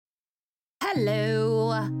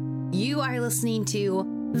Hello. You are listening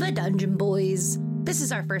to The Dungeon Boys. This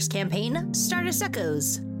is our first campaign, Stardust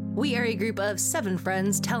Echoes. We are a group of 7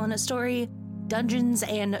 friends telling a story, Dungeons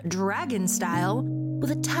and Dragons style,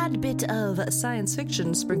 with a tad bit of science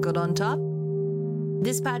fiction sprinkled on top.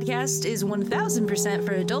 This podcast is 1000%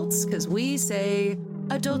 for adults because we say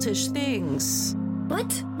adultish things.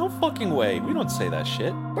 What? No fucking way. We don't say that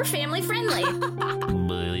shit. We're family friendly.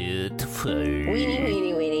 Weenie,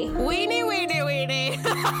 weenie, weenie. Weenie, weenie, weenie.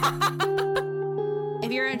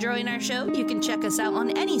 If you're enjoying our show, you can check us out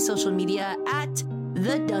on any social media at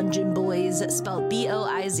The Dungeon Boys, spelled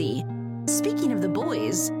B-O-I-Z. Speaking of the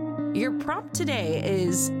boys, your prompt today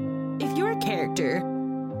is, if your character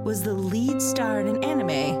was the lead star in an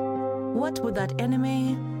anime, what would that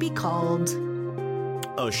anime be called?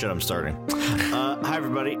 Oh shit, I'm starting. Hi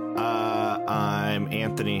everybody, I'm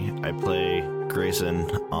Anthony. I play Grayson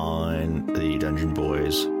on the Dungeon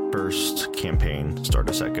Boys first campaign,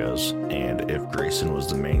 Stardust Echoes, and if Grayson was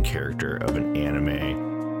the main character of an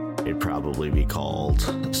anime, it'd probably be called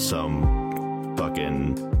some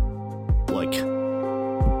fucking, like,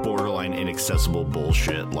 borderline inaccessible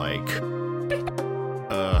bullshit, like,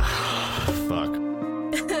 fuck.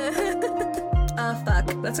 Fuck.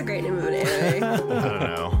 That's a great name of an anime. I don't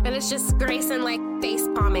know. And it's just Grayson, like, face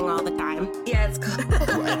palming all the time. Yeah, it's called.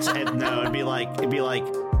 It'd be like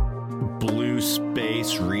Blue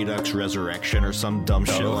Space Redux Resurrection or some dumb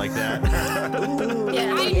shit like that.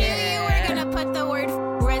 Yeah, I knew you were gonna put the word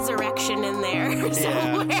resurrection in there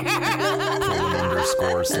somewhere.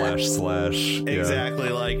 _/ Exactly,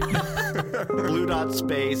 like blue dot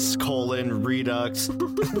space colon redux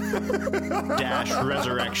dash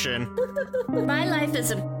resurrection. My life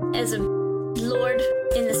as a lord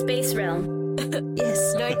in the space realm.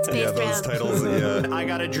 Yes. North Space Yeah, those Realm. titles, yeah. I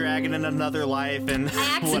got a dragon in another life, and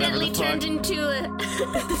I accidentally turned into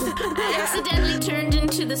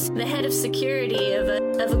the head of security of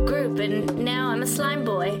a group, and now I'm a slime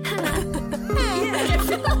boy. I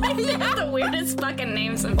feel like they have the weirdest fucking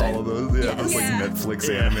names sometimes. All of those, yeah, those like Netflix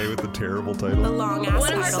anime with the terrible The title. long ass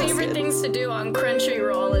One of our favorite things to do on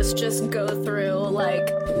Crunchyroll is just go through,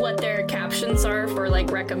 like, what their captions are for,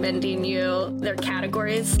 like, recommending you their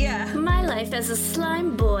categories. Yeah. My life as a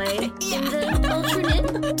slime boy in the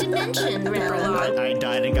alternate dimension realm. I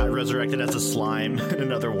died and got resurrected as a slime in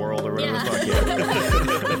another world or whatever the fuck.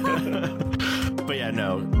 Yeah. But yeah,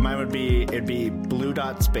 no, mine it'd be blue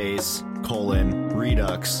dot space colon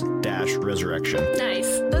redux dash resurrection.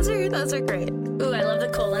 Nice. Those are great. Ooh, I love the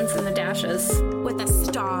colons and the dashes. with a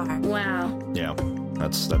star. Wow. Yeah,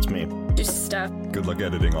 that's me. Just stuff. Good luck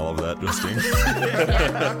editing all of that, Justine.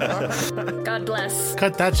 God bless.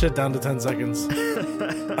 Cut that shit down to 10 seconds.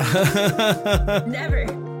 Never.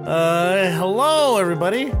 Hello,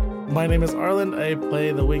 everybody. My name is Arlen. I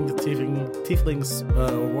play the winged tieflings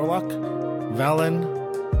warlock, Valen.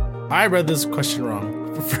 I read this question wrong.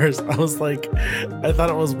 First, I was like, I thought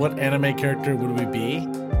it was what anime character would we be,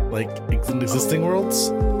 like in existing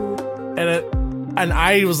worlds, and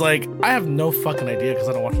I was like, I have no fucking idea because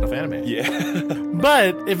I don't watch enough anime. Yeah.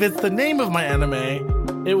 But if it's the name of my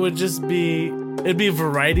anime, it'd be a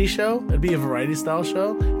variety show. It'd be a variety style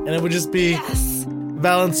show, and it would just be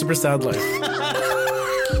Valen's Super Sad Life.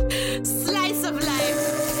 Slice of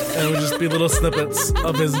life. And it would just be little snippets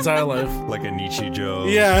of his entire life. Like a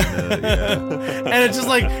Nichijou. Yeah. Yeah. And it's just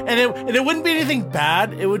like, and it wouldn't be anything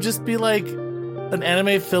bad. It would just be like an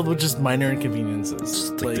anime filled with just minor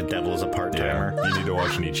inconveniences. Like the devil is a part-timer. You need to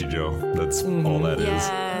watch Nichijou. That's all that is.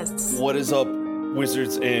 Yes. What is up,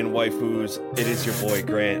 wizards and waifus? It is your boy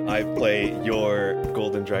Grant. I play your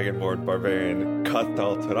Golden Dragonborn Barbarian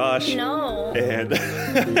Katal Tarash. No. And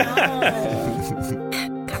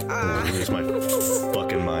I lose my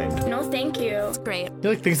fucking mind. No, thank you. Great. He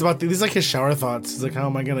like thinks about these like his shower thoughts. He's like, how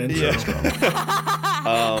am I gonna intro?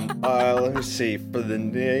 let me see. For the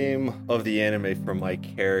name of the anime for my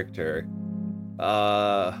character,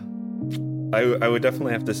 I would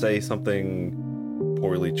definitely have to say something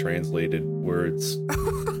poorly translated words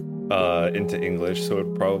into English. So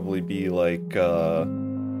it'd probably be like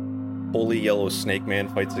Holy Yellow Snake Man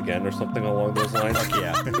Fights Again or something along those lines. Fuck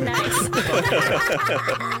yeah. Nice.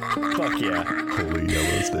 Fuck yeah. Holy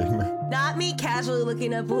yellow statement. Not me casually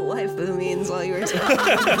looking up what waifu means while you were talking.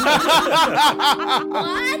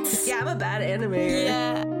 What? Yeah, I'm a bad animator.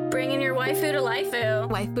 Yeah. Bringing your waifu to lifeu.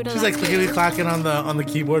 Waifu to She's like clickety clacking on the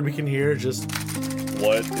keyboard. We can hear just.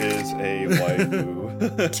 What is a waifu?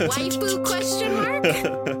 Waifu question mark?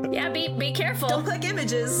 Yeah, be careful. Don't click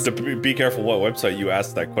images. Be careful what website you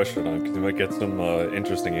ask that question on, because you might get some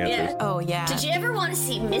interesting answers. Yeah. Oh, yeah. Did you ever want to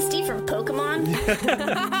see Misty from Pokemon?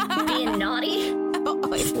 Being naughty? Oh,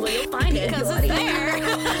 Well, you'll find it. Because it's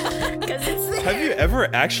there. Because it's there. Have you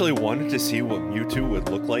ever actually wanted to see what Mewtwo would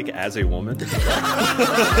look like as a woman? It's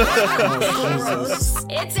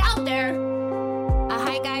out there.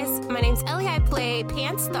 Hi guys, my name's Ellie. I play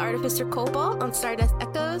Pants, the Artificer Cobalt on Stardust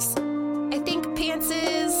Echoes. I think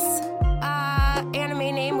Pants's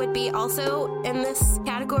anime name would be also in this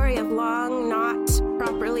category of long, not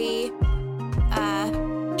properly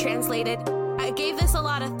translated. I gave this a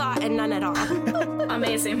lot of thought and none at all.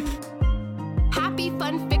 Amazing. Happy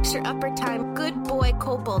Fun Fixture Upper Time Good Boy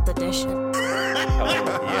Cobalt Edition. Hell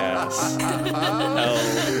yes.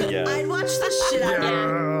 Hell yes. I'd watch the shit out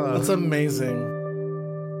of it. That's amazing.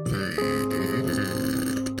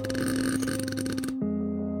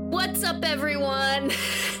 What's up, everyone?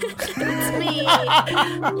 It's me,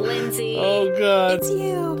 Lindsay. Oh god. It's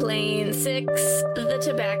you. Playing Six, the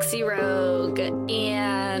Tabaxi Rogue,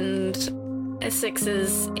 and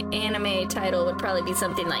Six's anime title would probably be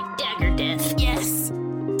something like Dagger Death. Yes.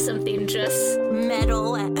 Something just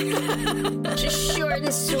Metal. just short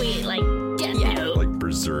and sweet, like Death Yeah. Note. Like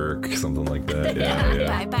Berserk, something like that. Yeah.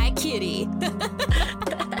 Bye bye, kitty.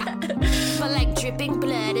 But like dripping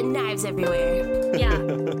blood and knives everywhere. Yeah.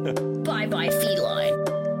 Bye bye, feline.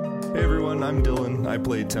 Hey everyone, I'm Dylan. I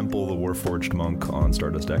play Temple, the Warforged Monk on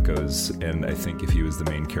Stardust Echoes, and I think if he was the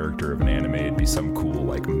main character of an anime, it'd be some cool,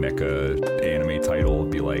 like, mecha anime title.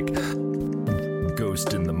 It'd be like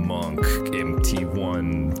Ghost in the Monk,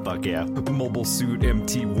 MT1. Fuck yeah. Mobile Suit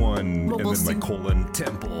MT1, Mobile and then suit. my colon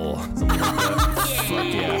Temple. Something like that. Fuck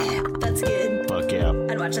yeah. That's good. Fuck yeah.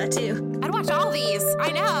 I'd watch that too. I'd watch all these.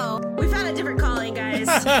 I know. We found a different calling, guys.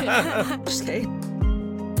 Just kidding.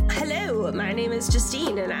 Hello, my name is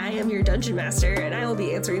Justine, and I am your dungeon master, and I will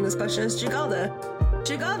be answering this question as Jagalda.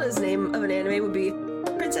 Jagalda's name of an anime would be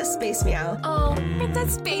Princess Space Meow, Oh,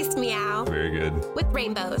 Princess Space Meow Very good. with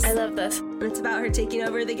rainbows. I love this. and it's about her taking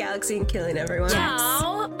over the galaxy and killing everyone.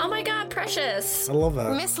 Oh, oh my god, precious. I love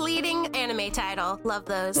that. Misleading anime title. Love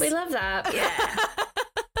those. We love that. Yeah.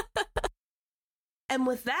 And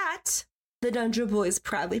with that, the Dungeon Boys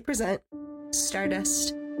proudly present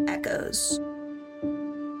Stardust Echoes.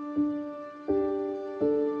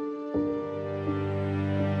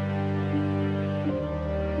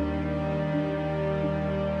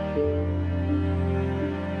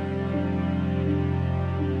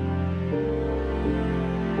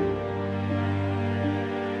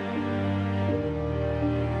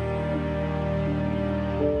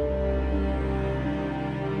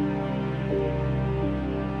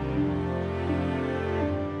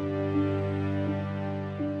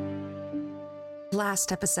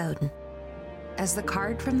 Last episode, as the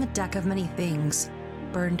card from the deck of many things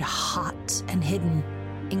burned hot and hidden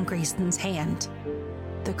in Grayson's hand,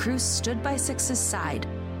 the crew stood by Six's side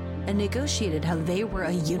and negotiated how they were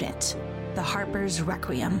a unit, the Harper's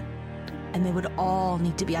Requiem, and they would all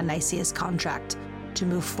need to be on Nicaea's contract to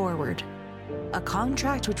move forward, a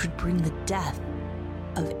contract which would bring the death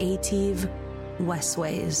of Ative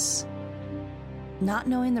Westways. Not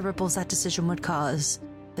knowing the ripples that decision would cause,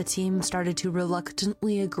 the team started to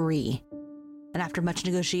reluctantly agree. And after much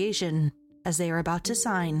negotiation, as they were about to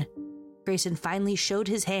sign, Grayson finally showed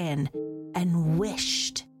his hand and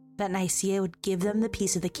wished that Nicea would give them the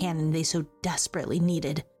piece of the cannon they so desperately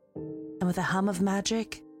needed. And with a hum of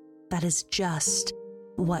magic, that is just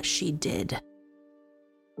what she did.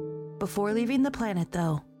 Before leaving the planet,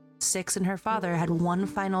 though, Six and her father had one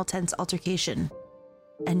final tense altercation.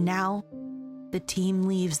 And now, the team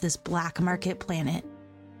leaves this black market planet.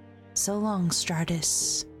 So long,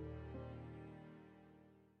 Stardust.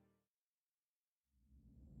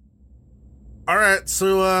 All right,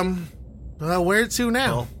 so where to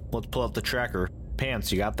now? Well, let's pull up the tracker.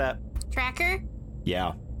 Pants, you got that? Tracker?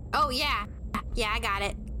 Yeah. Oh, yeah. Yeah, I got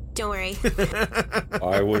it. Don't worry.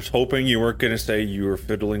 I was hoping you weren't going to say you were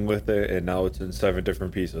fiddling with it and now it's in 7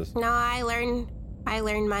 different pieces. No, I learned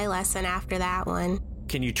my lesson after that one.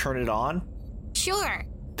 Can you turn it on? Sure.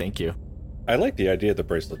 Thank you. I like the idea of the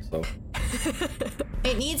bracelets, though.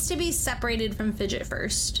 It needs to be separated from Fidget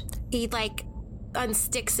first. He like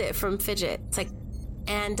unsticks it from Fidget. It's like,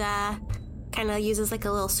 and kind of uses like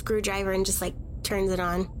a little screwdriver and just like turns it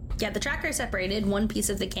on. Yeah, the tracker is separated, one piece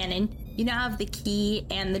of the cannon. You now have the key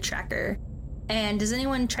and the tracker. And does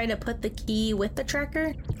anyone try to put the key with the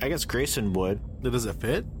tracker? I guess Grayson would. Does it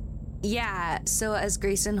fit? Yeah, so as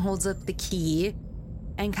Grayson holds up the key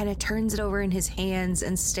and kind of turns it over in his hands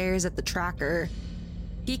and stares at the tracker,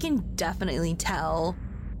 he can definitely tell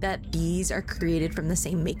that these are created from the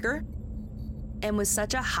same maker. And with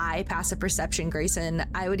such a high passive perception, Grayson,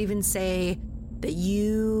 I would even say that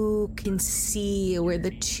you can see where the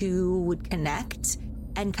two would connect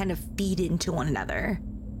and kind of feed into one another.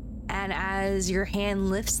 And as your hand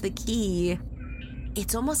lifts the key,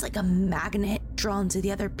 it's almost like a magnet drawn to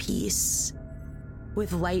the other piece,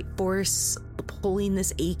 with light force pulling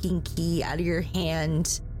this aching key out of your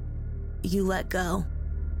hand. You let go.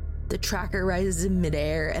 The tracker rises in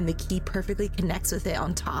midair and the key perfectly connects with it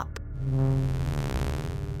on top.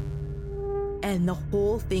 And the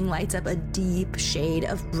whole thing lights up a deep shade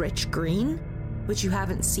of rich green, which you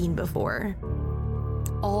haven't seen before.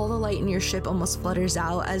 All the light in your ship almost flutters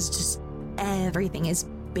out as just everything is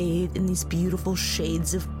bathed in these beautiful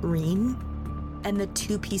shades of green. And the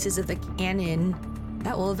two pieces of the cannon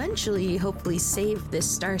that will eventually, hopefully, save this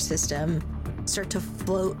star system start to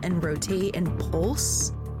float and rotate and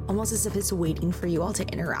pulse, almost as if it's waiting for you all to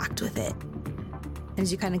interact with it.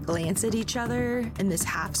 As you kind of glance at each other in this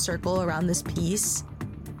half circle around this piece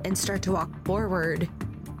and start to walk forward,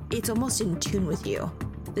 it's almost in tune with you.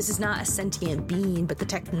 This is not a sentient being, but the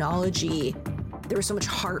technology, there was so much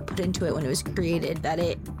heart put into it when it was created that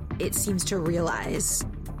it seems to realize.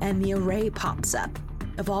 And the array pops up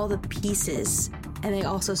of all the pieces, and they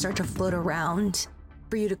also start to float around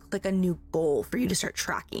for you to click a new goal for you to start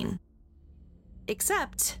tracking.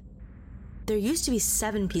 Except there used to be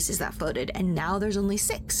 7 pieces that floated, and now there's only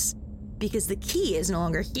 6 because the key is no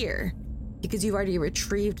longer here because you've already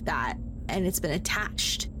retrieved that and it's been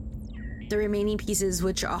attached. The remaining pieces,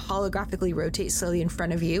 which holographically rotate slowly in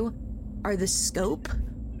front of you, are the scope,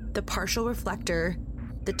 the partial reflector,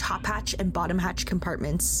 the top hatch and bottom hatch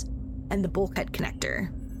compartments, and the bulkhead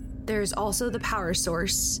connector. There's also the power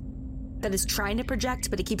source that is trying to project,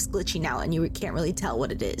 but it keeps glitching out and you can't really tell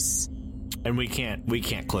what it is. And we can't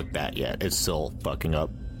click that yet. It's still fucking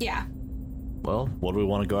up. Yeah. Well, what do we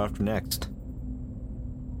want to go after next?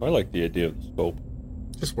 I like the idea of the scope.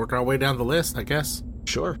 Just work our way down the list, I guess.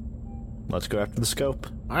 Sure. Let's go after the scope.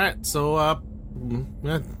 All right, so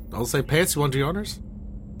yeah, I'll say Pants, you want to do honors?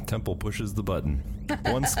 Temple pushes the button.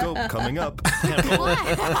 One scope coming up.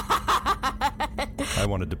 I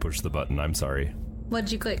wanted to push the button, I'm sorry. What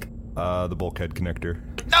did you click? The bulkhead connector.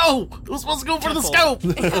 No! It was supposed to go for the scope!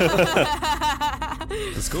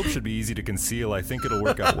 The scope should be easy to conceal. I think it'll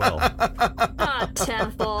work out well. Ah,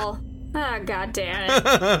 Temple. Ah, god damn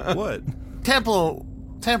it. What? Temple,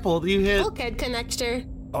 you hit... Bulkhead connector.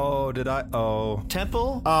 Oh, did I? Oh.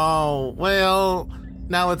 Temple? Oh, well,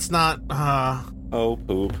 now it's not, Oh,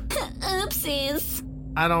 poop. Oopsies.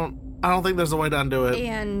 I don't think there's a way to undo it.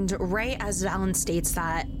 And right as Valen states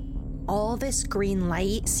that, all this green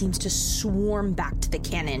light seems to swarm back to the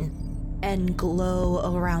cannon and glow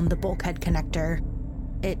around the bulkhead connector.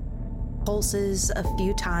 It pulses a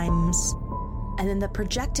few times, and then the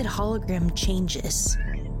projected hologram changes.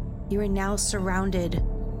 You are now surrounded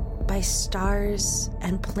by stars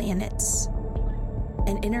and planets,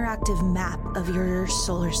 an interactive map of your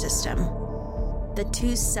solar system. The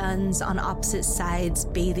 2 suns on opposite sides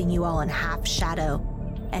bathing you all in half shadow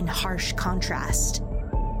and harsh contrast.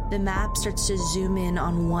 The map starts to zoom in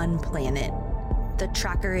on one planet. The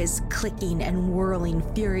tracker is clicking and whirling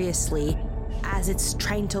furiously as it's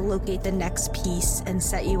trying to locate the next piece and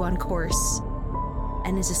set you on course.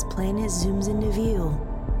 And as this planet zooms into view,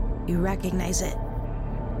 you recognize it.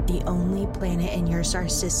 The only planet in your star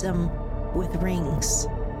system with rings.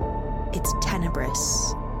 It's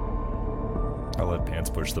Tenebris. I'll let Pants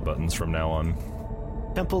push the buttons from now on.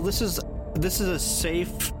 Temple, this is a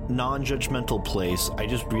safe, non-judgmental place. I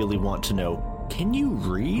just really want to know, can you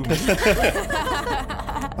read?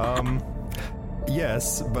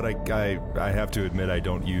 Yes, but I have to admit I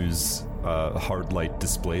don't use hard light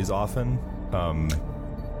displays often.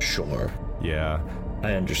 Sure. Yeah.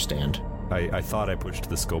 I understand. I thought I pushed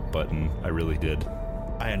the scope button. I really did.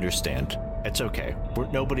 I understand. It's okay.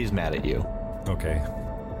 Nobody's mad at you. Okay.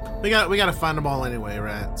 We gotta find them all anyway,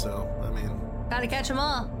 right? So, I mean... Gotta catch them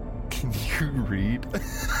all. Can you read?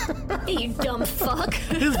 You dumb fuck.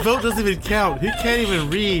 His vote doesn't even count. He can't even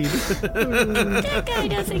read. That guy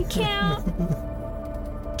doesn't count.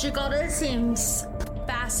 Jagoda seems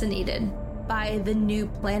fascinated by the new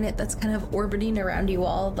planet that's kind of orbiting around you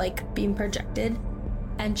all, like being projected.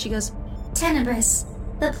 And she goes, Tenebris,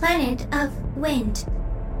 the planet of wind.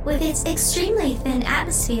 With its extremely thin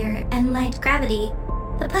atmosphere and light gravity,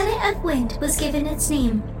 the planet of wind was given its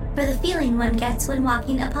name for the feeling one gets when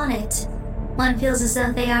walking upon it. One feels as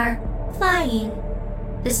though they are flying.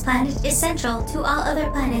 This planet is central to all other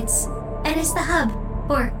planets and is the hub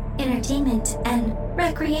for entertainment and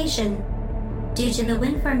recreation. Due to the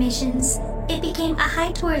wind formations, it became a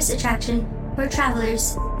high tourist attraction for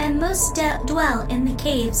travelers, and most dwell in the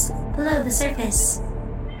caves below the surface.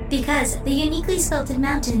 because the uniquely sculpted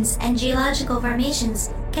mountains and geological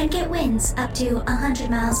formations can get winds up to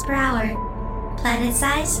 100 miles per hour. Planet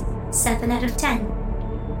size, 7 out of 10.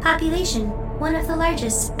 Population, one of the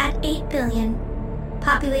largest at 8 billion.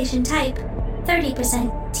 Population type,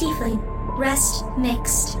 30% tiefling, rest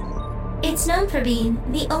mixed. It's known for being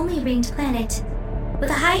the only ringed planet, with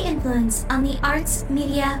a high influence on the arts,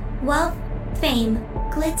 media, wealth, fame,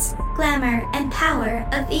 glitz, glamour, and power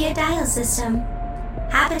of the Adial system.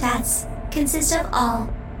 Habitats consist of all.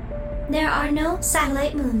 There are no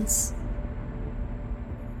satellite moons.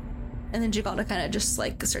 And then Gigalda kind of just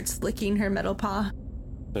like starts licking her metal paw.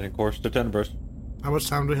 Setting course to Tenebris. How much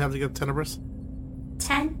time do we have to get Tenebris?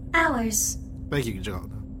 10 hours. Thank you,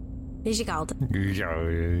 Gigalda.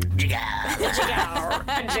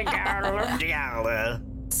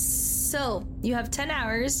 So, you have 10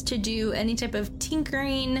 hours to do any type of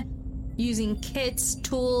tinkering, using kits,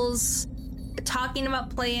 tools, talking about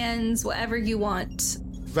plans, whatever you want.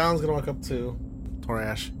 Valen's gonna walk up to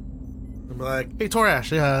Torash and be like, "Hey,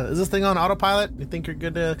 Torash, is this thing on autopilot? You think you're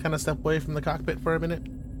good to kind of step away from the cockpit for a minute?"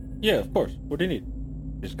 Yeah, of course. What do you need?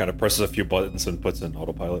 He just kind of presses a few buttons and puts in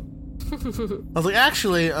autopilot. I was like,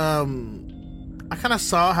 actually, I kind of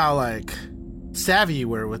saw how, like, savvy you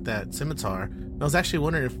were with that scimitar. I was actually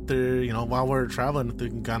wondering if there, while we're traveling, if we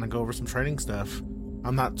can kind of go over some training stuff.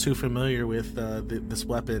 I'm not too familiar with this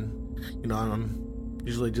weapon. I'm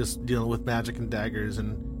usually just dealing with magic and daggers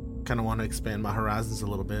and kind of want to expand my horizons a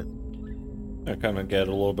little bit. I kind of get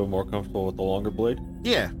a little bit more comfortable with the longer blade.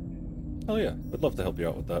 Yeah. Oh yeah, I'd love to help you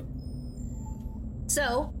out with that.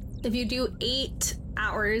 So, if you do 8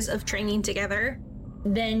 hours of training together,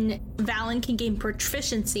 then Valen can gain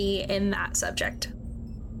proficiency in that subject.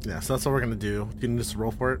 Yeah, so that's what we're going to do. You can just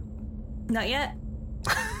roll for it? Not yet.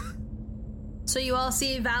 So you all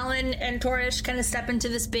see Valen and Torish kind of step into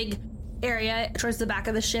this big area towards the back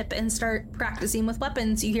of the ship and start practicing with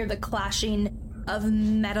weapons. You hear the clashing of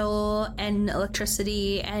metal and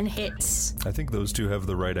electricity and hits. I think those two have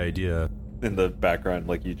the right idea. In the background,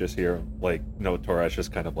 like you just hear Torash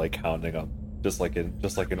just kind of like hounding him. Just like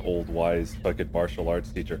an old wise fucking martial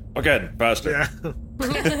arts teacher. Again, faster.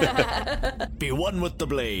 Yeah. Be one with the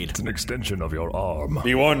blade. It's an extension of your arm.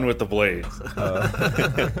 Be one with the blade.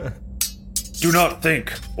 Do not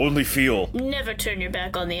think, only feel. Never turn your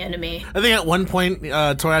back on the enemy. I think at one point,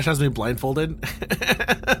 Torash has me blindfolded.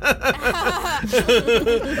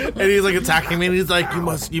 And he's like attacking me, and he's like,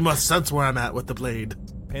 you must sense where I'm at with the blade.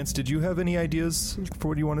 Pants, did you have any ideas for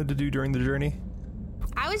what you wanted to do during the journey?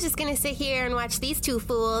 I was just gonna sit here and watch these two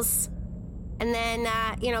fools. And then,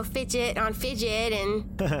 fidget on fidget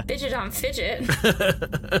and... Fidget on fidget.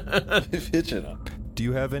 Fidget on. Do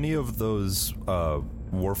you have any of those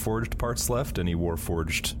Warforged parts left? Any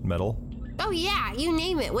Warforged metal? Oh yeah, you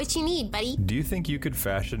name it. What you need, buddy? Do you think you could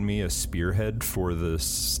fashion me a spearhead for the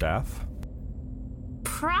staff?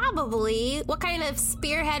 Probably. What kind of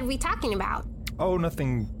spearhead are we talking about? Oh,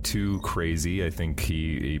 nothing too crazy. I think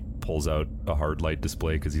he pulls out a hard light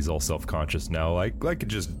display because he's all self-conscious now. I could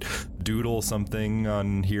just doodle something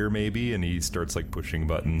on here maybe, and he starts like pushing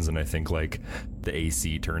buttons, and I think like the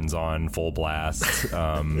AC turns on full blast.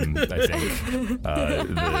 I think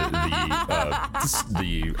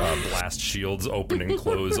the blast shields open and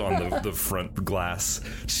close on the front glass.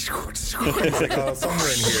 It's like,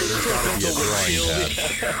 somewhere in here there's gotta be a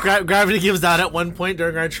drawing pad. Gravity gives out at one point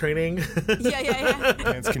during our training. Yeah.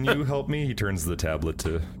 Pants, can you help me? He turns the tablet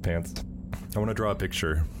to Pants. I want to draw a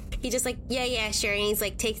picture. He just like, yeah, sure. And he's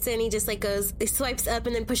like, takes it and he just like goes, he swipes up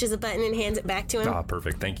and then pushes a button and hands it back to him. Ah,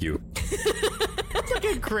 perfect. Thank you. It's like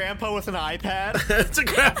a grandpa with an iPad. It's a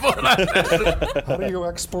grandpa with an iPad. How do you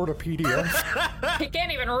export a PDF? He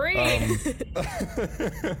can't even read.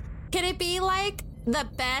 Could it be like the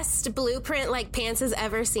best blueprint like Pants has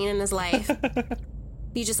ever seen in his life?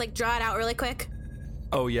 You just like draw it out really quick?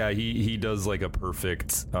 Oh yeah, he does like a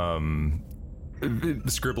perfect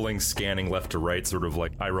scribbling, scanning left to right, sort of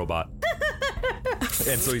like iRobot.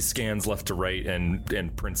 And so he scans left to right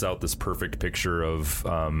and prints out this perfect picture of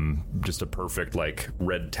just a perfect like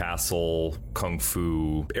red tassel kung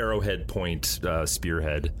fu arrowhead point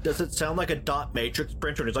spearhead. Does it sound like a dot matrix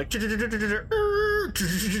printer? It's like Exactly.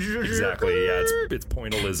 Yeah, it's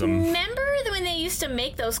pointillism. Remember when they used to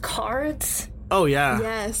make those cards? Oh yeah.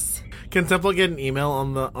 Yes. Can Temple get an email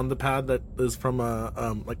on the pad that is from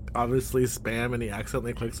like obviously spam, and he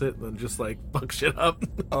accidentally clicks it and just like fuck shit up?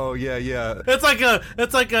 Oh yeah. It's like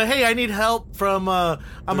a hey, I need help from I'm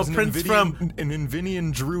There's a prince an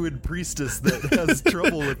Invinian druid priestess that has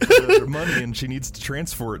trouble with the money, and she needs to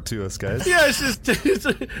transfer it to us, guys. Yeah,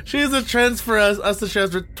 she's a transfer us to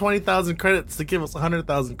transfer 20,000 credits to give us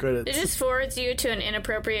 100,000 credits. It just forwards you to an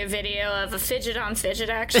inappropriate video of a fidget on fidget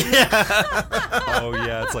action. Oh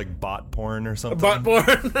yeah, it's like bot porn or something. Bot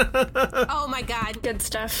porn. Oh my god. Good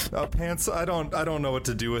stuff. Oh, Pants, I don't know what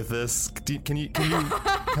to do with this. Can you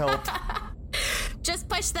help? Just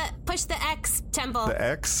push the X, Temple. The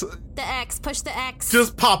X? The X. Push the X.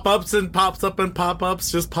 Just pop-ups and pops up and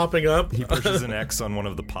pop-ups just popping up. He pushes an X on one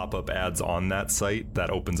of the pop-up ads on that site. That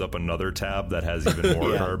opens up another tab that has even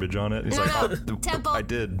more garbage on it. He's Temple. I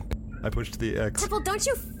did. I pushed the X. Temple, don't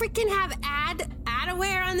you freaking have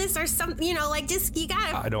ad-aware on this or something? You know, like, just, you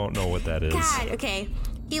gotta... I don't know what that is. God, okay.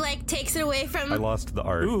 He, like, takes it away from... I lost the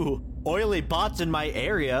art. Ooh, oily bots in my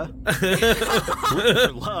area.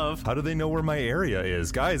 For love. How do they know where my area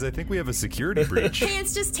is? Guys, I think we have a security breach.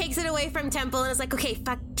 Pants just takes it away from Temple and is like, okay,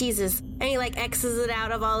 fuck Jesus. And he, like, X's it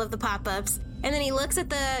out of all of the pop-ups. And then he looks at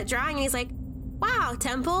the drawing and he's like, wow,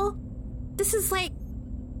 Temple, this is, like,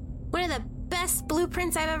 one of the best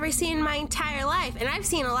blueprints I've ever seen in my entire life. And I've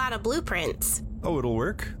seen a lot of blueprints. Oh, it'll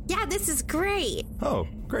work? Yeah, this is great. Oh,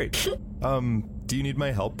 great. Do you need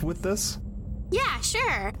my help with this? Yeah,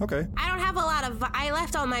 sure. Okay. I don't have a lot of... I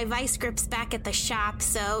left all my vice grips back at the shop,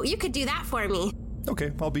 so you could do that for me.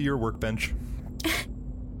 Okay, I'll be your workbench.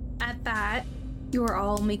 At that, you are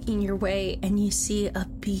all making your way and you see a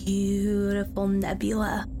beautiful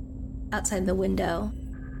nebula outside the window.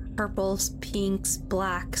 Purples, pinks,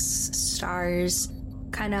 blacks, stars,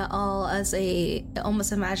 kind of all as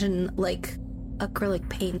almost imagine like acrylic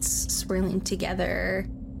paints swirling together.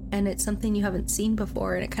 And it's something you haven't seen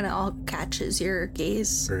before, and it kind of all catches your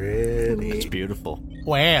gaze. Pretty. It's beautiful.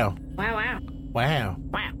 Wow. Wow. Wow.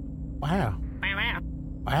 Wow. Wow.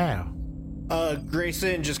 Wow. Wow.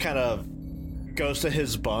 Grayson just kind of goes to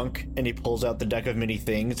his bunk and he pulls out the deck of many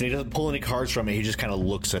things and he doesn't pull any cards from it. He just kind of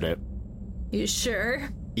looks at it. You sure?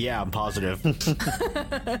 Yeah, I'm positive.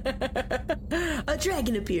 A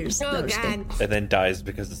dragon appears. Oh, No, I'm just God. kidding. And then dies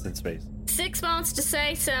because it's in space. Six wants to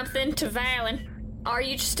say something to Valen. Are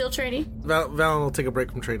you still training? Valen will take a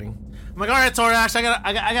break from training. I'm like, all right, Torash,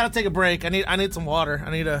 I gotta take a break. I need some water.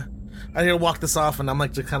 I need to walk this off, and I'm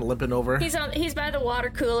like just kind of limping over. He's by the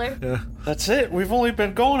water cooler. Yeah. That's it. We've only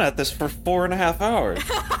been going at this for 4.5 hours.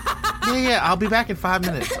 Yeah. I'll be back in 5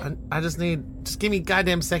 minutes. Just give me a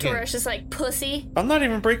goddamn second. Torash is like, pussy. I'm not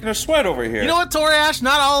even breaking a sweat over here. You know what, Torash?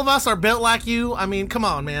 Not all of us are built like you. I mean, come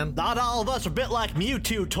on, man. Not all of us are a bit like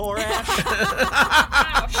Mewtwo, Torash.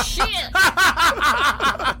 Oh, shit.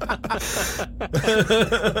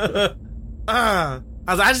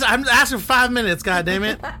 I'm asking for 5 minutes. God damn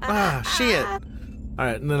it! Shit. All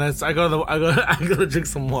right, and then I go to drink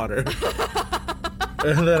some water,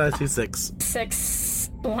 and then I see 6. Six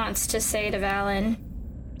wants to say to Valen,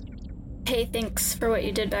 hey, thanks for what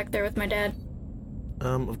you did back there with my dad.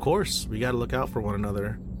 Of course, we got to look out for one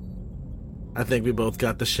another. I think we both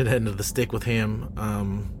got the shit end of the stick with him.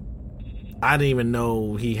 I didn't even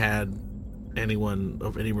know he had anyone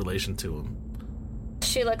of any relation to him.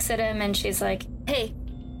 She looks at him and she's like, hey,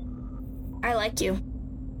 I like you.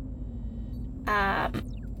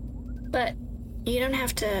 But you don't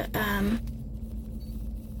have to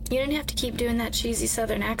keep doing that cheesy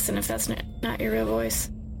southern accent if that's not your real voice.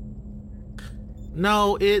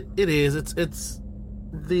 No, it is. It's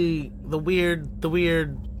the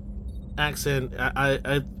weird accent.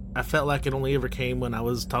 I felt like it only ever came when I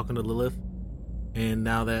was talking to Lilith, and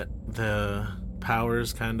now that the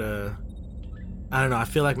powers kind of, I don't know, I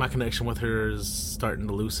feel like my connection with her is starting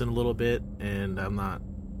to loosen a little bit, and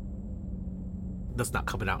that's not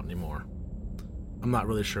coming out anymore. I'm not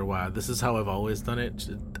really sure why. This is how I've always done it.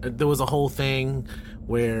 There was a whole thing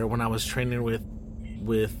where when I was training with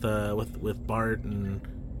Bart and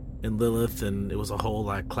Lilith, and it was a whole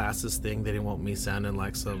like classes thing. They didn't want me sounding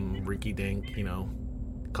like some rinky-dink,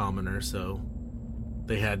 commoner, so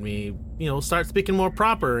they had me, start speaking more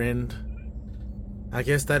proper, and I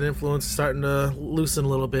guess that influence is starting to loosen a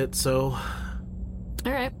little bit, so...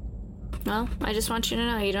 Alright. Well, I just want you to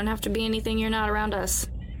know you don't have to be anything you're not around us.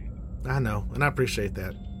 I know, and I appreciate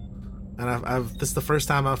that. And this is the first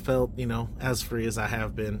time I've felt, as free as I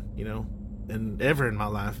have been, and ever in my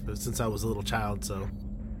life, since I was a little child, so...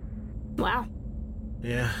 Wow.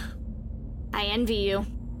 Yeah. I envy you.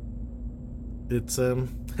 It's,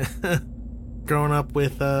 growing up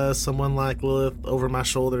with someone like Lilith over my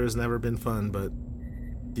shoulder has never been fun, but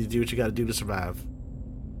you do what you gotta do to survive.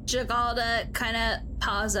 Jagalda kind of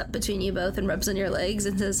paws up between you both and rubs on your legs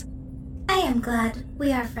and says, I am glad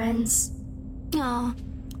we are friends. Aw,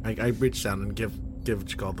 I reach down and give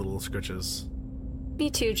Jagalda little scritches. me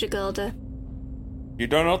too, Jagalda. You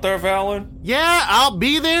done out there, Valen? Yeah, I'll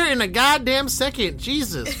be there in a goddamn second.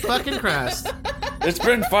 Jesus fucking Christ. It's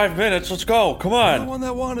been 5 minutes. Let's go. Come I'm the on. one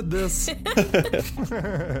that wanted this.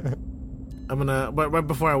 I'm gonna, but right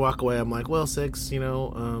before I walk away, I'm like, well, Six,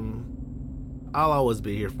 I'll always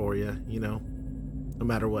be here for you, no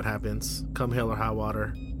matter what happens, come hell or high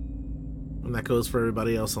water. And that goes for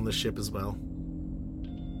everybody else on the ship as well.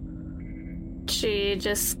 She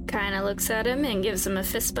just kind of looks at him and gives him a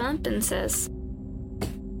fist bump and says,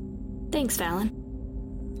 thanks, Valen.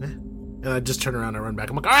 And I just turn around and run back.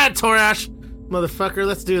 I'm like, all right, Torash, motherfucker,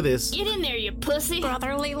 let's do this. Get in there, you pussy.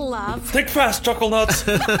 Brotherly love. Think fast, Chuckle Nuts.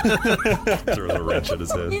 Throw the wrench at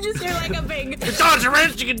his head. You just hear like a big. You dodge a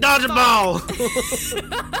wrench, you can dodge a ball.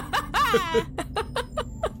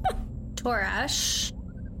 Torash,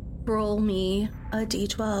 roll me a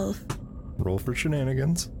d12. Roll for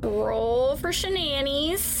shenanigans. Roll for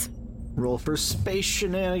shenanigans. Roll for space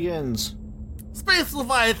shenanigans. Space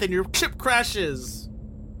Leviathan, your ship crashes.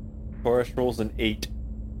 Forrest rolls an 8.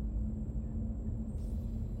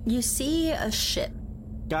 You see a ship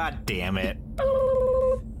God damn it.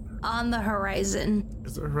 on the horizon.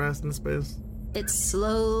 Is there harassment in space? It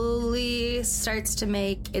slowly starts to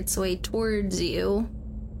make its way towards you.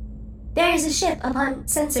 There is a ship upon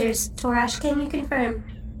sensors. Torash, can you confirm?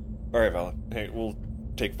 All right, Valen. Hey, we'll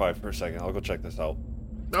take 5 for a second. I'll go check this out.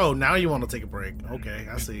 Oh, now you want to take a break. Okay,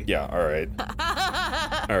 I see. Yeah, all right.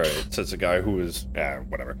 All right. So it's a guy who is...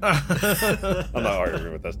 whatever. I'm not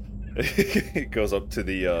arguing with this. He goes up to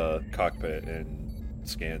the cockpit and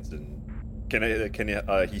scans and... Can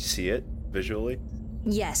he see it visually?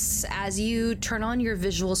 Yes, as you turn on your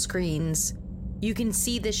visual screens, you can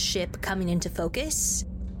see the ship coming into focus.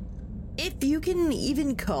 If you can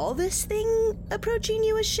even call this thing approaching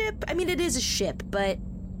you a ship. I mean, it is a ship, but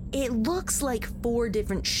it looks like 4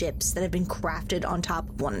 different ships that have been crafted on top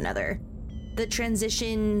of one another. The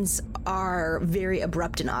transitions are very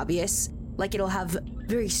abrupt and obvious. Like it'll have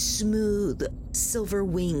very smooth silver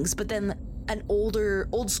wings, but then an old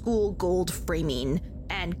school gold framing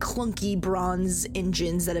and clunky bronze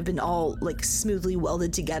engines that have been all like smoothly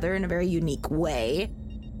welded together in a very unique way.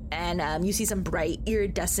 And you see some bright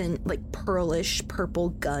iridescent, like pearlish purple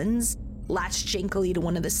guns latched jankily to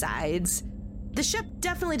one of the sides. The ship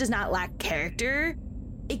definitely does not lack character.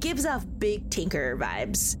 It gives off big tinker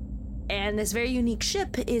vibes. And this very unique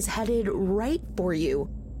ship is headed right for you,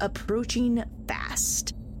 approaching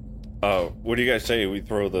fast. What do you guys say we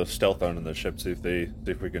throw the stealth on in the ship, see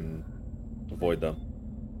if we can avoid them?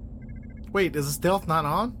 Wait, is the stealth not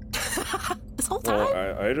on? This whole time?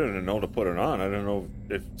 Well, I didn't know to put it on. I didn't know.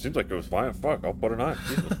 It seems like it was fine. Fuck, I'll put it on.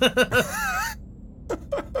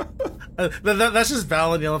 That's just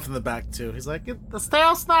Valen yelling from the back, too. He's like, the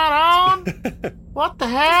stealth's not on? What the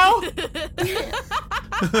hell?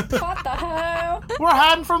 What the hell? We're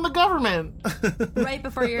hiding from the government. Right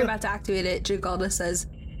before you're about to activate it, Jagalda says,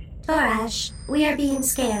 Torash, we are being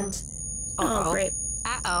scanned. Oh, great.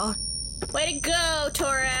 Uh-oh. Way to go,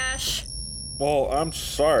 Torash. Well, I'm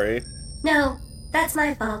sorry. No, that's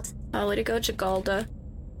my fault. Oh, way to go, Jagalda.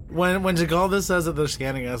 When Jagalda says that they're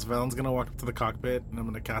scanning us, Valen's gonna walk up to the cockpit and I'm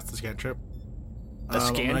gonna cast a scan trip. A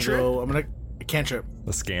scan trip? A cantrip.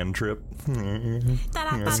 A scan trip.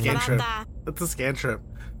 A scan trip. It's a scan trip.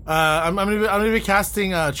 I'm gonna be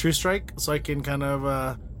casting True Strike so I can kind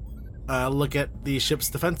of look at the ship's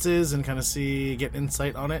defenses and kind of get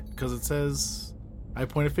insight on it, because it says, I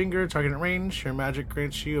point a finger, target at range, your magic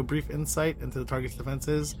grants you a brief insight into the target's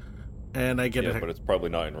defenses, and I get Yeah, but it's probably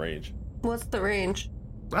not in range. What's the range?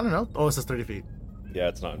 I don't know. Oh, it says 30 feet. Yeah,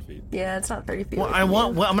 it's not in feet. Yeah, it's not 30 feet. Well,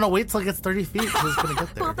 I'm gonna wait till it gets 30 feet, because it's gonna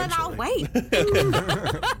get there Well, then I'll eventually. wait.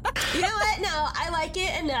 you know what? No, I like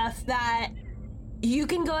it enough that you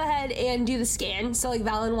can go ahead and do the scan. So like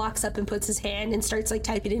Valen walks up and puts his hand and starts like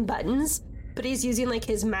typing in buttons, but he's using like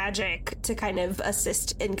his magic to kind of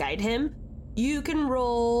assist and guide him. You can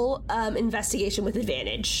roll investigation with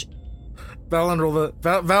advantage. Valen roll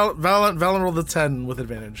the 10 with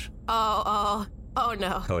advantage. Oh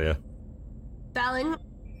no. Hell yeah. Valen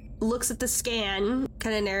looks at the scan,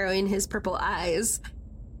 kind of narrowing his purple eyes,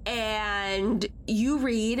 and you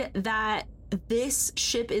read that this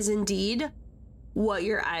ship is indeed what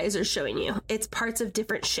your eyes are showing you. It's parts of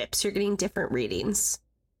different ships. You're getting different readings,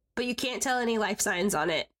 but you can't tell any life signs on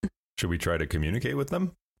it. Should we try to communicate with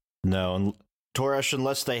them? No, Toresh,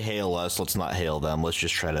 unless they hail us, let's not hail them. Let's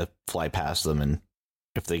just try to fly past them, and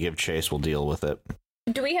if they give chase, we'll deal with it.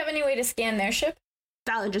 Do we have any way to scan their ship?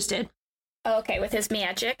 Valen just did. Oh, okay, with his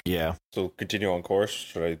magic. Yeah. So continue on course.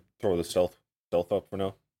 Should I throw the stealth up for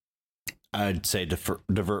now? I'd say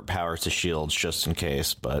divert powers to shields just in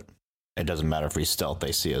case, but it doesn't matter if we stealth,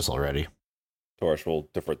 they see us already. Toresh will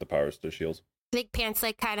divert the powers to shields. I think Pants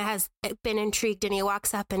like kind of has been intrigued, and he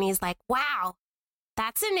walks up and he's like, "Wow,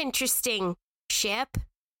 that's an interesting ship.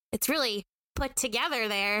 It's really put together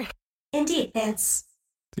there." Indeed, Vance.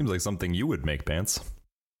 Seems like something you would make, Pants.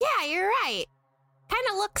 Yeah, you're right. Kind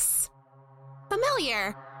of looks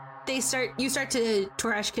familiar. You start to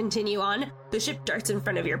Toresh continue on. The ship darts in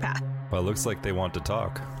front of your path. Well, it looks like they want to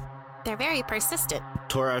talk. They're very persistent.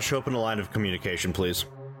 Toresh, open a line of communication, please.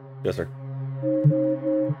 Yes, sir.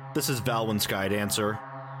 This is Valwyn's guide answer.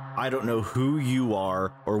 I don't know who you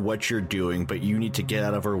are or what you're doing, but you need to get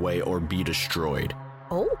out of our way or be destroyed.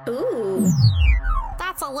 Oh. Ooh.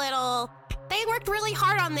 That's a little... They worked really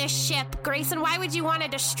hard on this ship, Grayson. Why would you want to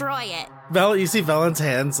destroy it? You see Valen's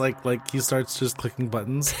hands, like he starts just clicking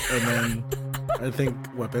buttons, and then I think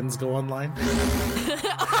weapons go online.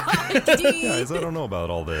 Guys, I don't know about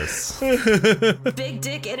all this. Big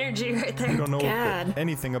dick energy right there. I don't know God.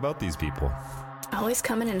 anything about these people. Always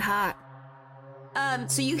coming in hot.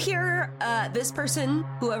 So you hear this person,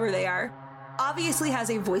 whoever they are, obviously has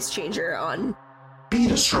a voice changer on. Be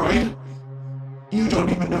destroyed? You don't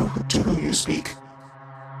even know to whom you speak.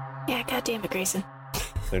 Yeah, goddamn it, Grayson.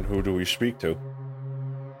 Then who do we speak to?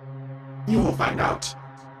 You will find out.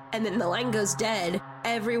 And then the line goes dead.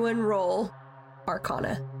 Everyone roll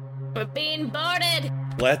Arcana. We're being boarded.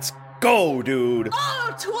 Let's go, dude!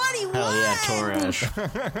 Oh, 21! Hell yeah,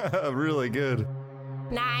 Toresh. Really good.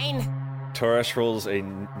 9. Toresh rolls a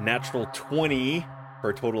natural 20 for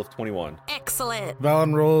a total of 21. Excellent.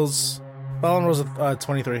 Valen rolls a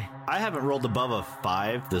 23. I haven't rolled above a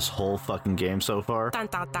 5 this whole fucking game so far. Dun,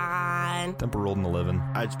 dun, dun. Temper rolled an 11.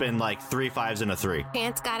 It's been like 3 5s and a 3.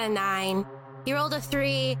 Pants got a 9. You rolled a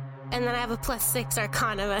 3, and then I have a +6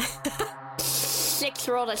 Arcana. 6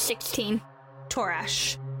 rolled a 16.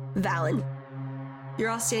 Toresh, Valen. You're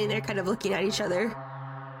all standing there kind of looking at each other,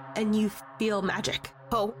 and you feel magic.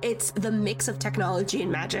 Oh, it's the mix of technology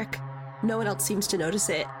and magic. No one else seems to notice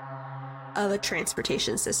it, of a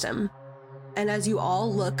transportation system. And as you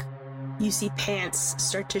all look, you see Pants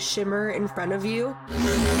start to shimmer in front of you,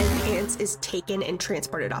 and Pants is taken and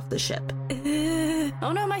transported off the ship.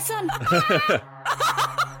 Oh no, my son!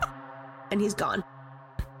 And he's gone.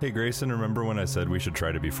 Hey, Grayson, remember when I said we should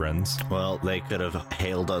try to be friends? Well, they could have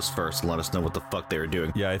hailed us first and let us know what the fuck they were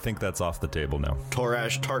doing. Yeah, I think that's off the table now.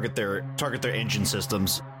 Toresh, target their engine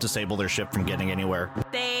systems, disable their ship from getting anywhere.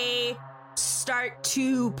 They start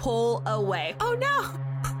to pull away. Oh no!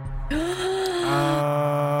 No!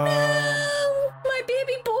 My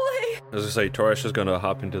baby boy! As I say, Toresh is going to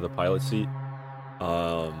hop into the pilot seat.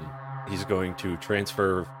 He's going to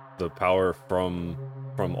transfer the power from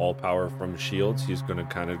all power from shields. He's going to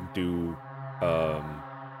kind of do...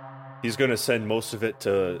 he's going to send most of it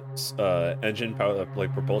to engine power,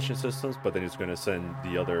 like propulsion systems, but then he's going to send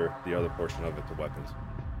the other portion of it to weapons.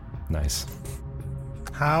 Nice.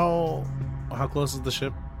 How close is the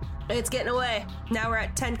ship? It's getting away. Now we're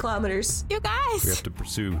at 10 kilometers. You guys! We have to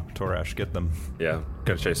pursue Toresh, get them. Yeah,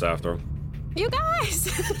 gotta chase after him. You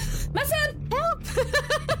guys! My son! Help!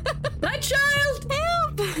 My child!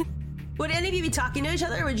 Help! Would any of you be talking to each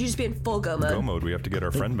other, or would you just be in full go mode? Go mode, we have to get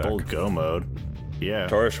our friend back. Full go mode. Yeah.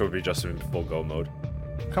 Toresh would be just in full go mode.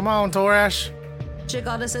 Come on, Toresh.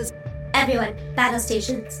 Chigada says, Everyone, battle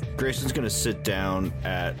stations. Grayson's gonna sit down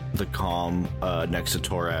at the comm next to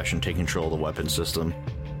Toresh and take control of the weapon system.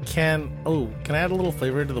 Can I add a little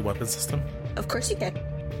flavor to the weapon system? of course you can.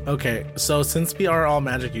 Okay, so since we are all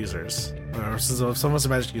magic users, or since some of us are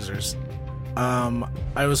magic users,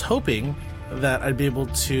 I was hoping that I'd be able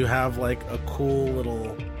to have like a cool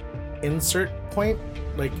little insert point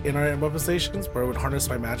like in our weapon stations where I would harness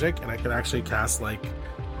my magic and I could actually cast like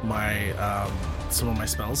my some of my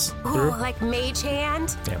spells Ooh, through. like Mage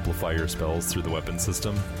Hand? Amplify your spells through the weapon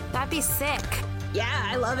system. That'd be sick. Yeah,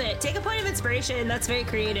 I love it. Take a point of inspiration. That's very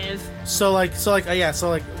creative. So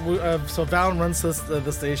Valen runs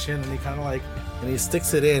the station and he kind of like he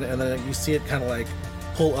sticks it in and then you see it kind of like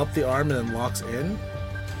pull up the arm and then locks in,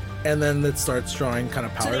 and then it starts drawing kind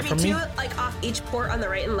of So power there'd be from two me. like off each port on the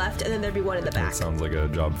right and left, and then there'd be one in the That back. sounds like a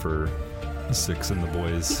job for 6 and the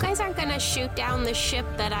boys. You guys aren't gonna shoot down the ship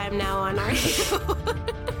that I'm now on, are you?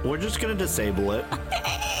 We're just gonna disable it.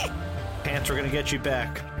 Pants, we're gonna get you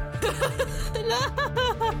back. No.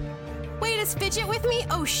 Wait, is Fidget with me?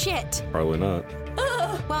 Oh shit. Probably not.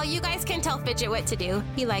 Well, you guys can tell Fidget what to do.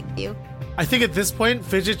 He liked you. I think at this point,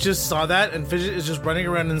 Fidget just saw that, and Fidget is just running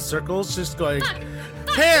around in circles, just going,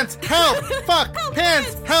 Pants, help! Fuck!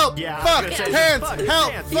 Pants, help! Fuck! Pants,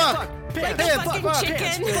 help! Fuck! Like a fucking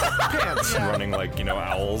chicken. Pants. Running like,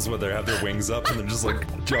 owls where they have their wings up and then just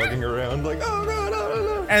like jogging around like, oh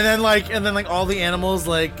no. And then like all the animals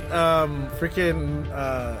like freaking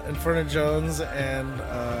Inferno Jones and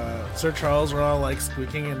Sir Charles were all like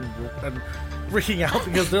squeaking and freaking out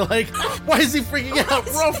because they're like, why is he freaking out?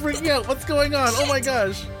 We're all freaking out. What's going on? Oh my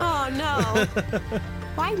gosh. Oh no.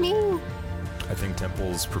 Why me? I think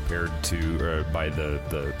Temple's prepared to,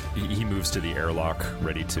 he moves to the airlock,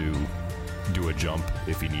 ready to do a jump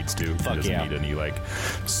if he needs to. He doesn't need any,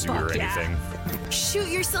 suit or anything. Shoot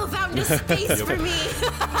yourself out into space for me.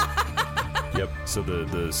 Yep, so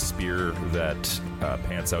the spear that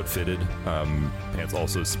Pants outfitted, Pants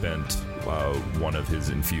also spent one of his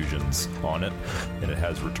infusions on it, and it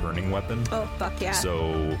has returning weapon. Oh, fuck yeah.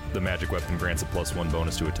 So the magic weapon grants a +1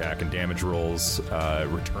 bonus to attack and damage rolls,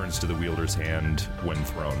 returns to the wielder's hand when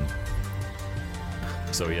thrown.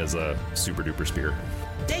 So he has a super duper spear.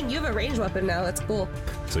 Dang, you have a ranged weapon now. That's cool.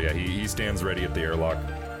 So yeah, he stands ready at the airlock,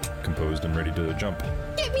 composed and ready to jump.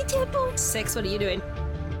 Get me, Temple. 6, what are you doing?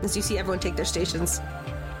 As you see everyone take their stations.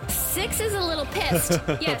 6 is a little pissed.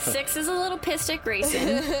 Yeah, 6 is a little pissed at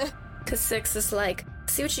Grayson. Because 6 is like,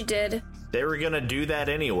 see what you did? They were gonna do that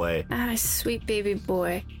anyway. Ah, sweet baby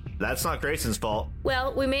boy. That's not Grayson's fault.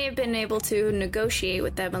 Well, we may have been able to negotiate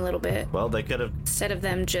with them a little bit. Well, they could have. Instead of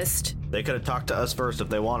them just... They could have talked to us first if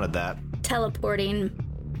they wanted that. Teleporting.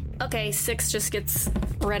 Okay, 6 just gets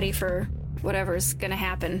ready for whatever's gonna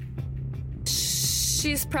happen.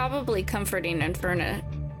 She's probably comforting Inferna.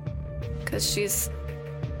 Because she's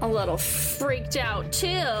a little freaked out,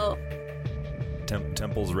 too.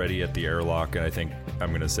 Temple's ready at the airlock, and I think I'm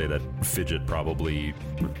going to say that Fidget probably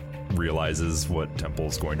realizes what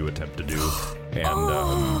Temple's going to attempt to do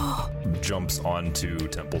and jumps onto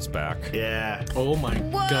Temple's back. Yeah. Oh my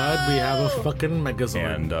god, we have a fucking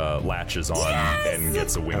Megazord. And latches on and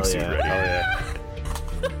gets a wingsuit ready.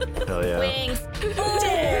 Hell yeah. Wings.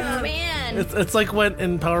 Damn, man. It's like when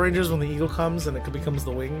in Power Rangers when the eagle comes and it becomes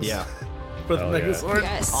the wings. Yeah. For the Megazord.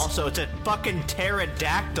 Yes. Also, it's a fucking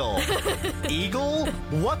pterodactyl. Eagle?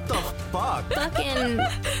 What the fuck? Fucking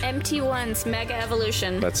MT1's Mega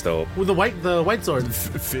Evolution. That's dope. With the white sword.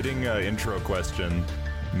 Fitting intro question.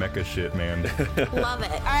 Mecha shit, man. Love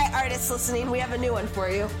it. All right, artists listening, we have a new one for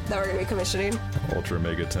you that we're going to be commissioning. Ultra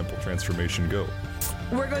Mega Temple Transformation, go.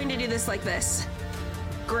 We're going to do this like this.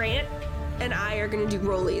 Grant and I are going to do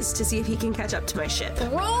rollies to see if he can catch up to my ship.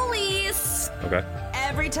 Rollies! Okay.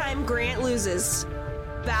 Every time Grant loses,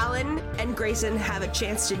 Valen and Grayson have a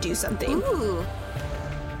chance to do something. Ooh.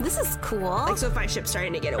 This is cool. Like, so if my ship's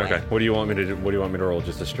starting to get away. Okay. What do you want me to do? What do you want me to roll?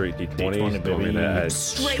 Just a straight D20? D20, Do you want me baby. to add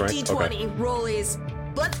Straight strength? D20, Okay. rollies.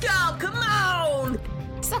 Let's go, come on!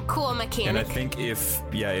 It's a cool mechanic. And I think if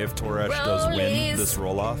Toresh does win this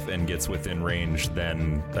roll-off and gets within range,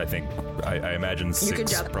 then I think, I imagine can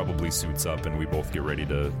 6 jump. probably suits up and we both get ready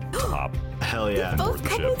to hop. Hell yeah. Both the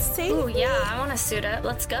come ship. with safe. Ooh, yeah, I want to suit up.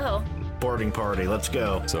 Let's go. Boarding party. Let's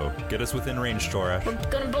go. So get us within range, Toresh. We're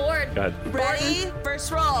gonna board. Go ahead. Ready?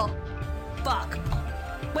 First roll. Fuck.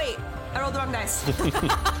 Wait, I rolled the wrong dice.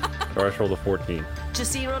 Or I rolled a 14.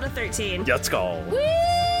 Justine rolled a 13. Let's go.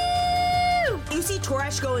 You see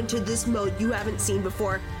Toresh go into this mode you haven't seen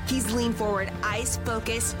before. He's leaned forward, eyes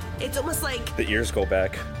focused. It's almost like The ears go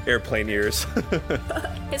back. Airplane ears.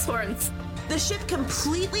 His horns. the ship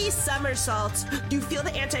completely somersaults. You feel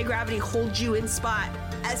the anti-gravity hold you in spot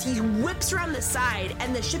as he whips around the side,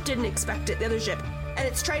 and the ship didn't expect it, the other ship. And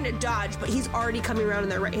it's trying to dodge, but he's already coming around on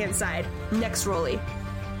their right-hand side. Next rollie.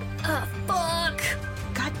 Fuck.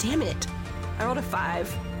 God damn it. I rolled a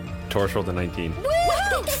 5. Torch rolled a 19.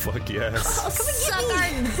 Fuck yes. Suck our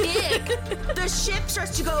dick. The ship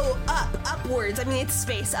starts to go upwards. I mean, it's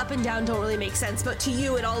space. Up and down don't really make sense, but to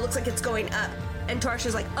you, it all looks like it's going up. And Torch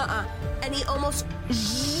is like, And he almost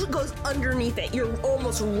goes underneath it. You're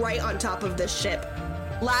almost right on top of this ship.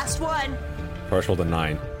 Last one. Torch rolled a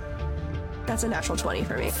 9. That's a natural 20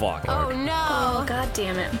 for me. Fuck. Oh no. Oh, god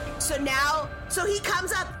damn it. So he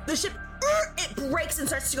comes up, the ship, it breaks and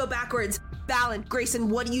starts to go backwards. Valen, Grayson,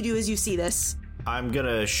 what do you do as you see this? I'm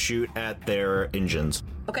gonna shoot at their engines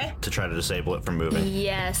Okay. to try to disable it from moving.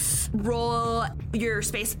 Yes. Roll your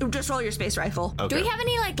space rifle. Okay. Do we have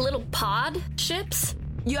any, little pod ships?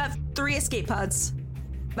 You have 3 escape pods.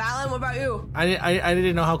 Valen, what about you? I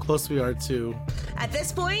didn't know how close we are to. At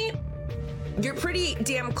this point, you're pretty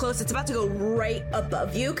damn close. It's about to go right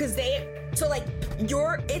above you because So like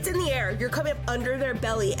it's in the air, you're coming up under their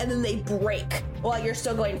belly, and then they break while you're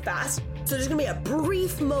still going fast. So there's gonna be a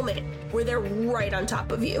brief moment where they're right on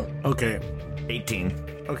top of you. Okay. 18.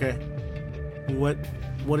 Okay. What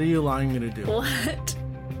are you allowing me to do? What?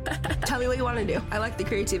 Tell me what you want to do. I like the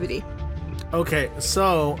creativity. Okay,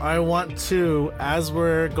 so I want to, as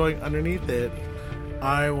we're going underneath it,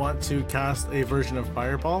 I want to cast a version of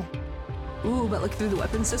Fireball. Ooh, but like through the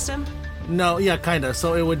weapon system? No, yeah, kinda.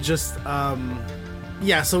 So it would just,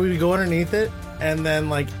 so we would go underneath it, and then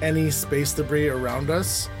like any space debris around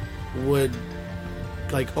us would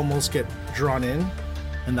like almost get drawn in,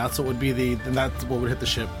 and that's what would be and that's what would hit the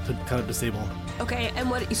ship to kind of disable. Okay,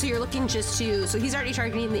 and so you're looking just to, so he's already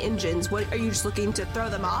targeting the engines. What are you just looking to throw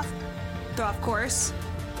them off? Throw off course?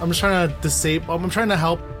 I'm just trying to I'm trying to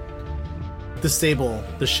help disable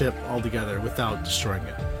the ship altogether without destroying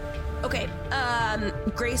it. Okay,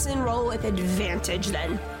 Grayson, roll with advantage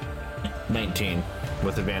then. 19.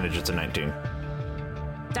 With advantage, it's a 19.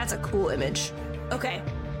 That's a cool image. Okay,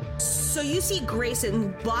 so you see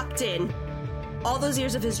Grayson locked in. All those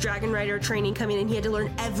years of his Dragon Rider training coming in, he had to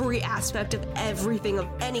learn every aspect of everything of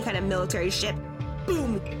any kind of military ship.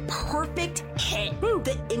 Boom, perfect hit.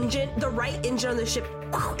 The engine, the right engine on the ship,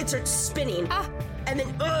 it starts spinning. And then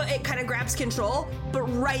it kind of grabs control. But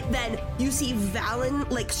right then, you see Valen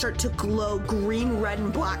like start to glow green, red,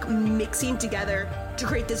 and black mixing together to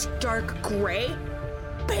create this dark gray.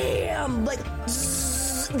 Bam! Like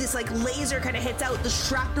zzz, this like laser kind of hits out. The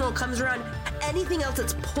shrapnel comes around. Anything else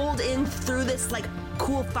that's pulled in through this like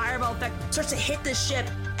cool fireball effect starts to hit the ship,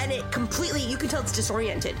 and it completely, you can tell it's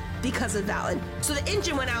disoriented because of Valen. So the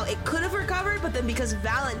engine went out. It could have recovered, but then because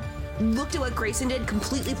Valen looked at what Grayson did,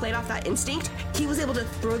 completely played off that instinct, he was able to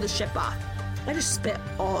throw the ship off. I just spit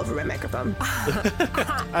all over my microphone.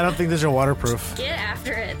 I don't think these are waterproof. Get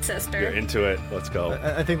after it, sister. You're into it. Let's go.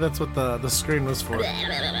 I think that's what the screen was for.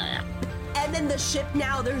 And then the ship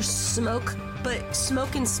now, there's smoke, but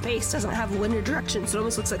smoke in space doesn't have wind or direction, so it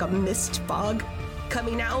almost looks like a mist fog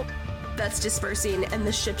coming out that's dispersing, and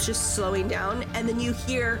the ship's just slowing down. And then you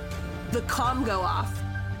hear the comm go off.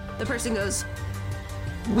 The person goes,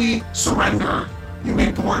 We surrender. You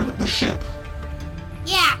may board the ship.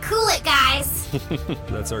 Yeah, cool it, guys.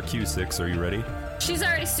 That's our Q6. Are you ready? She's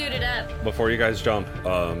already suited up. Before you guys jump,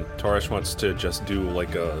 Taurus wants to just do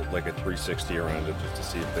like a 360 around it just to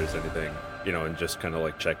see if there's anything, and just kind of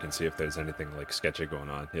like check and see if there's anything like sketchy going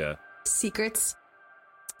on. Yeah. secrets.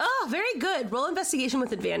 Oh, very good. Roll investigation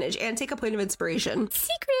with advantage and take a point of inspiration.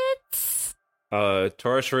 Secrets.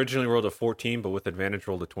 Taurus originally rolled a 14, but with advantage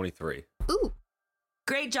rolled a 23. Ooh.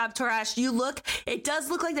 Great job, Torash. It does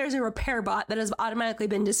look like there's a repair bot that has automatically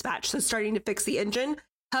been dispatched, so starting to fix the engine.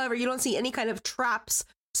 However, you don't see any kind of traps,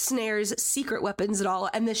 snares, secret weapons at all,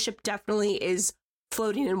 and this ship definitely is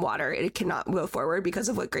floating in water. It cannot go forward because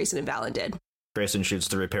of what Grayson and Valen did. Grayson shoots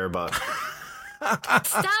the repair bot.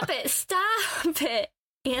 Stop it,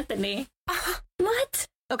 Anthony. What?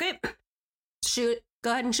 Okay. Shoot.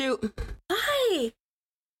 Go ahead and shoot. Why?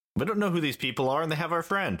 We don't know who these people are, and they have our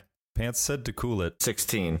friend. Pants said to cool it.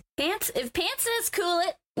 16. If Pants says cool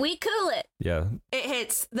it, we cool it. Yeah. It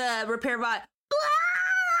hits the repair bot.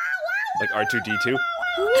 Like R2-D2?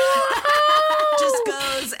 Just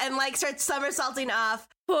goes and starts somersaulting off.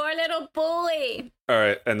 Poor little boy. All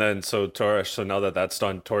right, and then so now that that's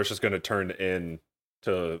done, Taurus is going to turn in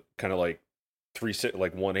to kind of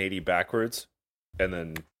 180 backwards, and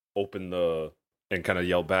then open and kind of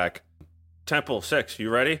yell back, Temple 6, you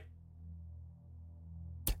ready?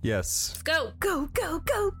 Yes. Let's go. Go, go,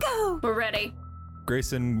 go, go. We're ready.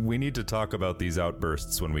 Grayson, we need to talk about these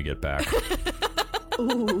outbursts when we get back.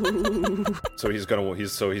 So he's gonna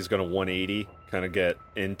 180, kind of get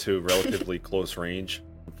into relatively close range.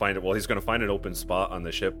 He's gonna find an open spot on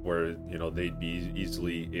the ship where they'd be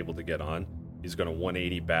easily able to get on. He's gonna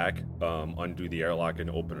 180 back, undo the airlock, and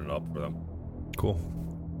open it up for them. Cool.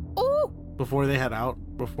 Ooh. Before they head out,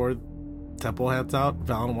 before Temple heads out,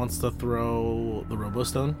 Valen wants to throw the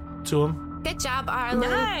Robostone to him. Good job, Arlen.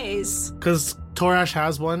 Nice. Because Torash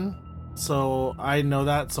has one, so I know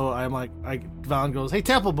that. So I'm Valen goes, hey,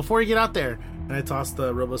 Temple, before you get out there. And I toss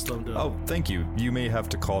the Robostone to him. Oh, thank you. You may have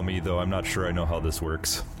to call me, though. I'm not sure I know how this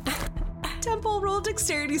works. Temple, roll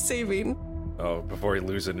dexterity saving. Oh, before he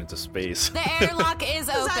loses it into space. The airlock is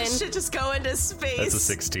Does that open. shit just go into space? That's a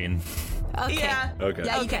 16. Okay. Yeah. Okay.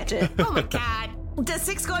 Yeah, you catch it. Oh my god. Does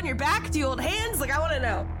 6 go on your back? Do you hold hands? I want to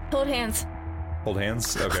know. Hold hands. Hold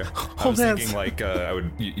hands? Okay. I was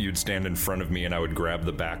thinking you'd stand in front of me and I would grab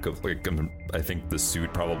the back of I think the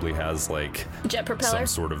suit probably has Jet propeller. some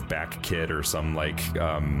sort of back kit or some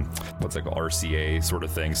what's it called, RCA sort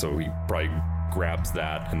of thing. So he probably grabs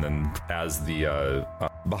that, and then as the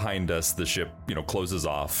behind us, the ship, closes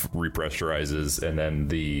off, repressurizes, and then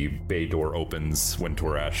the bay door opens when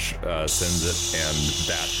Torash sends it, and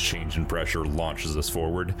that change in pressure launches us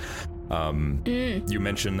forward. You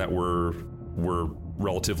mentioned that we're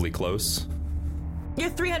relatively close. You're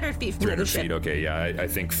 300 feet from the 300 ship. feet, okay, yeah. I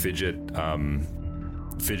think Fidget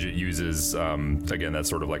uses, again, that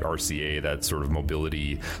sort of like RCA, that sort of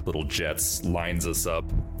mobility, little jets, lines us up,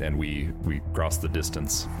 and we cross the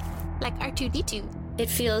distance. Like R2-D2. It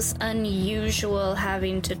feels unusual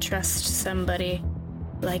having to trust somebody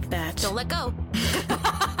like that. Don't let go.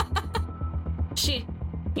 She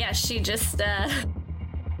just,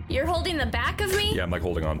 you're holding the back of me? Yeah, I'm like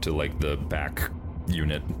holding on to like the back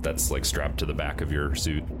unit that's like strapped to the back of your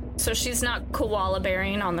suit. So she's not koala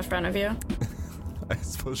bearing on the front of you? I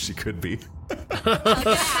suppose she could be.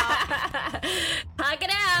 Hug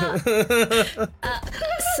it out.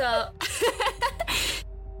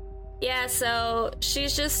 So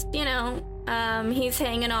she's just, he's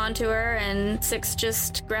hanging on to her, and Six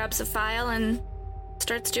just grabs a file and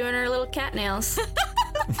starts doing her little cat nails.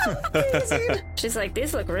 She's like,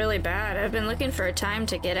 these look really bad. I've been looking for a time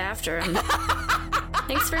to get after them.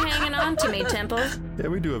 Thanks for hanging on to me, Temple. Yeah,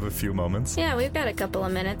 we do have a few moments. Yeah, we've got a couple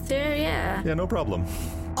of minutes here, yeah. Yeah, no problem.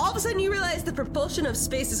 All of a sudden, you realize the propulsion of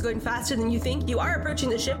space is going faster than you think. You are approaching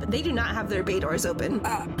the ship. They do not have their bay doors open.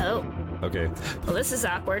 Oh. Okay. Well, this is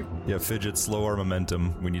awkward. Yeah, Fidget, slow our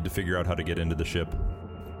momentum. We need to figure out how to get into the ship.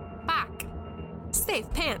 Fuck.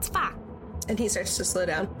 Safe pants, fuck. And he starts to slow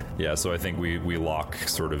down. Yeah, so I think we lock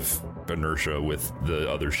sort of inertia with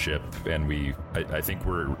the other ship, and I think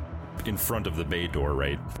we're in front of the bay door,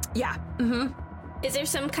 right? Yeah. Mm-hmm. Is there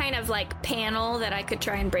some kind of, panel that I could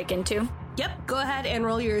try and break into? Yep. Go ahead and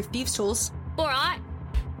roll your thieves' tools. All right.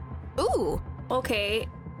 Ooh. Okay.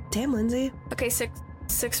 Damn, Lindsay. Okay,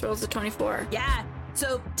 six rolls of 24. Yeah.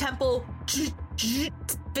 So Temple,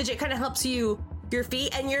 Fidget kind of helps your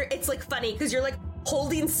feet, and it's funny because you're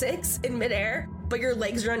holding Six in midair, but your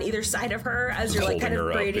legs are on either side of her as you're holding kind of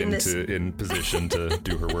her braiding up in position to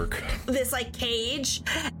do her work. This cage,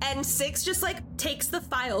 and Six just takes the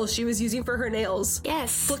file she was using for her nails.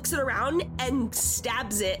 Yes. Flicks it around and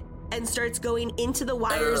stabs it and starts going into the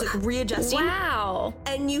wires, readjusting. Wow.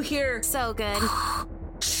 And you hear So good.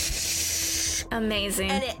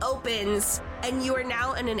 Amazing. and it opens, and you are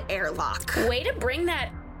now in an airlock. Way to bring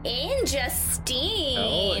that in,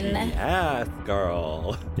 Justine. Yeah,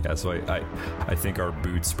 girl. Yeah, so I think our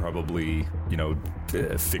boots probably,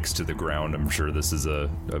 fixed to the ground. I'm sure this is a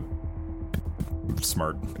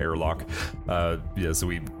smart airlock. So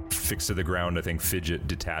we fix to the ground. I think Fidget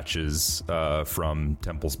detaches from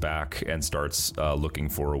Temple's back and starts looking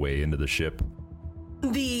for a way into the ship.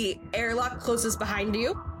 The airlock closes behind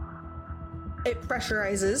you. It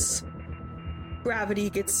pressurizes.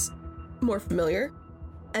 Gravity gets more familiar.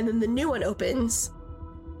 And then the new one opens.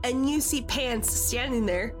 And you see Pants standing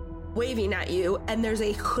there, waving at you. And there's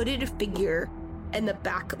a hooded figure in the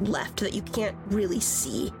back left that you can't really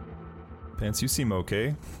see. Pants, you seem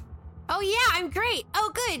okay. Oh, yeah, I'm great.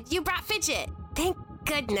 Oh, good. You brought Fidget. Thank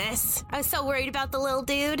goodness. I was so worried about the little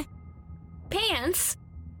dude. Pants?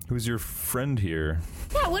 Who's your friend here?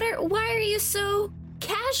 Yeah, why are you so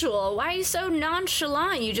casual? Why are you so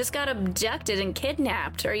nonchalant? You just got abducted and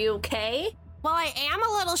kidnapped. Are you okay? Well, I am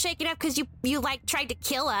a little shaken up because you tried to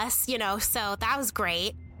kill us, so that was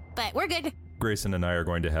great. But we're good. Grayson and I are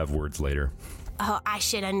going to have words later. Oh, I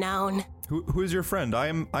should have known. Who is your friend? I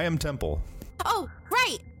am Temple. Oh,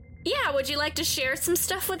 right. Yeah, would you like to share some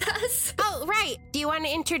stuff with us? Oh, right. Do you want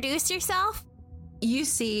to introduce yourself? You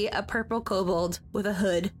see a purple kobold with a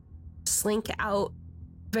hood slink out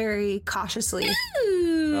very cautiously.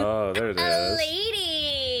 Ooh, Oh, there it a is.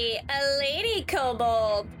 lady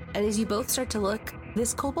kobold. And as you both start to look,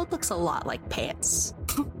 this kobold looks a lot like Pants.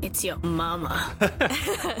 It's your mama.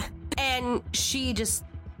 And she just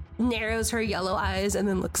narrows her yellow eyes and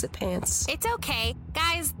then looks at Pants. It's okay.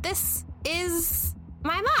 Guys, this is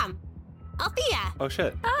my mom, Althea. Oh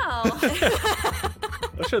shit. Oh.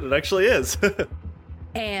 Oh shit, it actually is.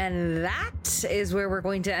 And that is where we're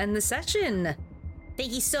going to end the session.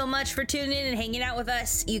 Thank you so much for tuning in and hanging out with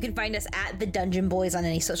us. You can find us at the Dungeon Boys on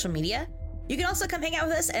any social media. You can also come hang out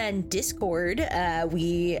with us on Discord.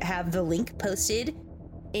 We have the link posted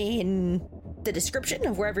in the description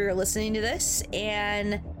of wherever you're listening to this.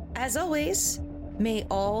 And as always, may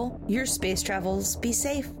all your space travels be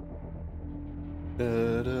safe.